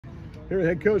Here,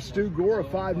 head coach Stu Gore, a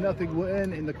 5-0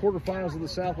 win in the quarterfinals of the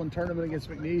Southland tournament against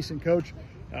McNeese. And coach,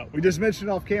 we just mentioned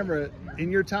off camera,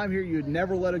 in your time here, you had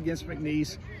never led against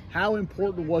McNeese. How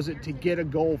important was it to get a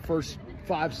goal first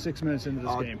 5-6 minutes into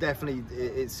this game? Definitely,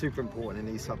 it's super important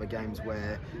in these type of games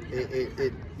where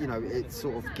it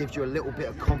sort of gives you a little bit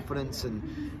of confidence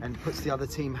and puts the other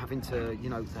team having to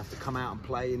have to come out and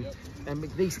play. And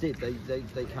McNeese did.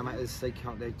 They come at us. They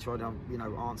tried to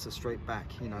answer straight back.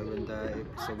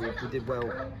 So we did well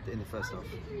in the first half.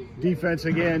 Defense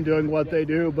again doing what they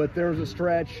do, but there was a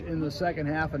stretch in the second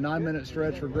half, a 9-minute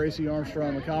stretch where Gracie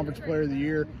Armstrong, the Conference Player of the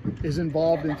Year, is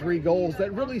involved in 3 goals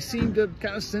that really seemed to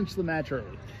kind of cinch the match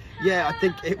early. Yeah, I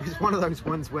think it was one of those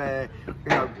ones where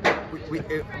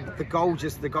the goals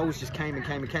just came and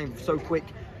came and came so quick.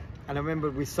 And I remember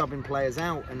we subbing players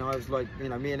out, and I was like,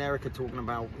 me and Eric are talking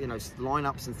about,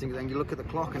 lineups and things, and you look at the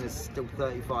clock and there's still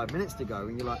 35 minutes to go,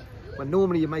 and you're like, well,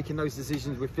 normally you're making those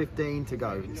decisions with 15 to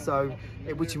go. So,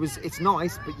 it's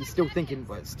nice, but you're still thinking,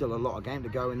 well, it's still a lot of game to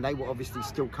go, and they were obviously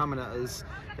still coming at us,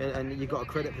 and you got to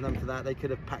credit for them for that. They could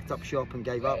have packed up shop and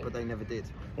gave up, but they never did.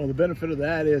 Well, the benefit of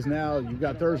that is now you've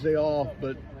got Thursday off,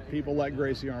 but people like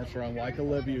Gracie Armstrong, like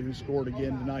Olivia, who scored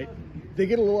again tonight, they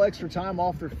get a little extra time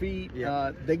off their feet.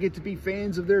 Yeah. They get to be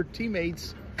fans of their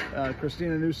teammates.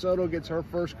 Christina Nusoto gets her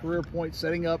first career point,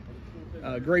 setting up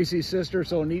Gracie's sister,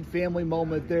 so a neat family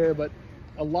moment there, but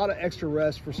a lot of extra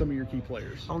rest for some of your key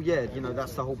players. Oh yeah,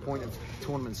 that's the whole point of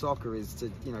tournament soccer is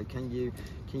to, can you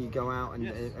go out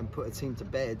and put a team to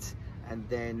bed, and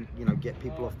then get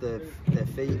people off their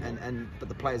feet, but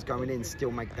the players going in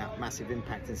still make that massive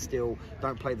impact and still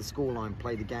don't play the scoreline,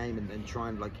 play the game, and try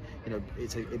and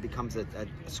it becomes a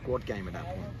squad game at that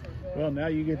point. Well, now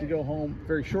you get to go home,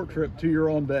 very short trip to your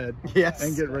own bed. Yes.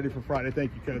 And get ready for Friday.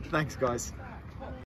 Thank you, Coach. Thanks, guys.